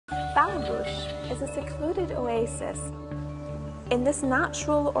Balenbouche is a secluded oasis. In this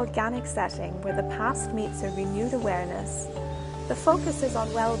natural, organic setting where the past meets a renewed awareness, the focus is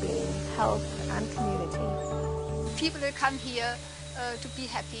on well-being, health and community. People will come here to be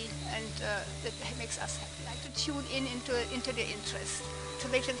happy, and that makes us happy. Like to tune into their interest, to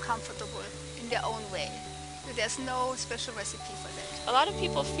make them comfortable in their own way. There's no special recipe for that. A lot of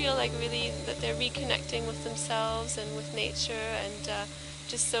people feel like really that they're reconnecting with themselves and with nature, and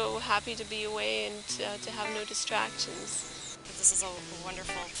just so happy to be away and to have no distractions. This is a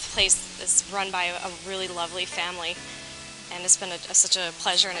wonderful place. It's run by a really lovely family, and it's been such a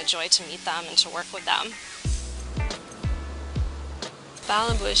pleasure and a joy to meet them and to work with them.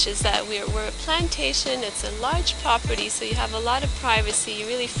 Balenbouche is that we're a plantation. It's a large property, so you have a lot of privacy. You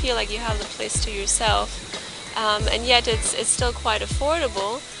really feel like you have the place to yourself. And yet it's still quite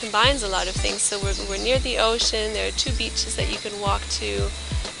affordable. It combines a lot of things. So we're near the ocean. There are 2 beaches that you can walk to.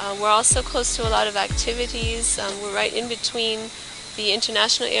 We're also close to a lot of activities. We're right in between the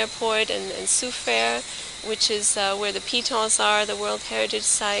international airport and Soufrière, which is where the pitons are, the World Heritage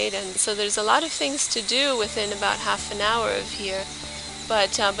Site. And so there's a lot of things to do within about half an hour of here.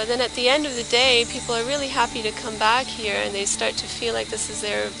 But then at the end of the day, people are really happy to come back here, and they start to feel like this is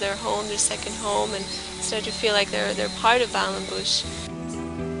their home, their second home, and start to feel like they're part of Balenbouche.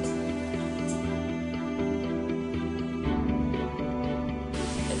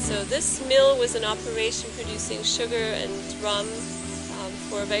 And so this mill was in operation producing sugar and rum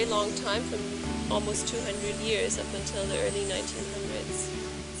for a very long time, from almost 200 years up until the early 1900s.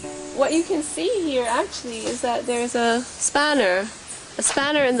 What you can see here actually is that there's a spanner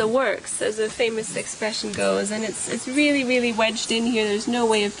in the works, as a famous expression goes, and it's really, really wedged in here. There's no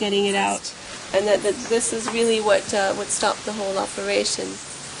way of getting it out, and that this is really what stopped the whole operation.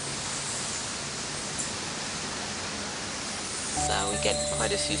 So we get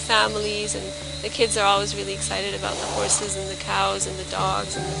quite a few families, and the kids are always really excited about the horses and the cows and the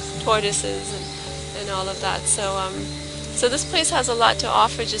dogs and the tortoises and all of that. So this place has a lot to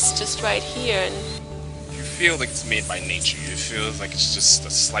offer just right here. And you feel like it's made by nature. It feels like it's just a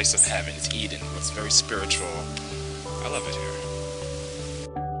slice of heaven. It's Eden. It's very spiritual. I love it here.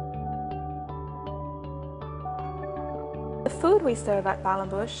 The food we serve at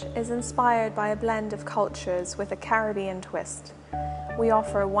Balenbouche is inspired by a blend of cultures with a Caribbean twist. We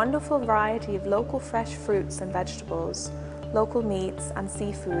offer a wonderful variety of local fresh fruits and vegetables, local meats and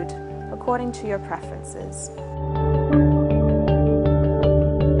seafood, according to your preferences.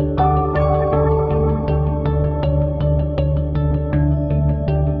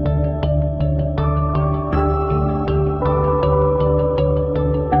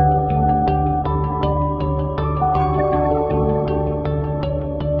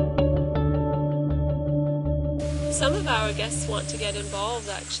 Some of our guests want to get involved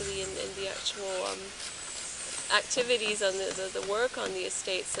actually in the actual activities on the work on the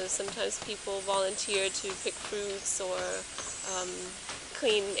estate. So sometimes people volunteer to pick fruits or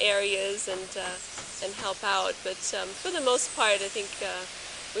clean areas and help out. But for the most part, I think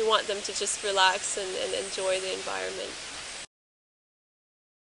we want them to just relax and enjoy the environment.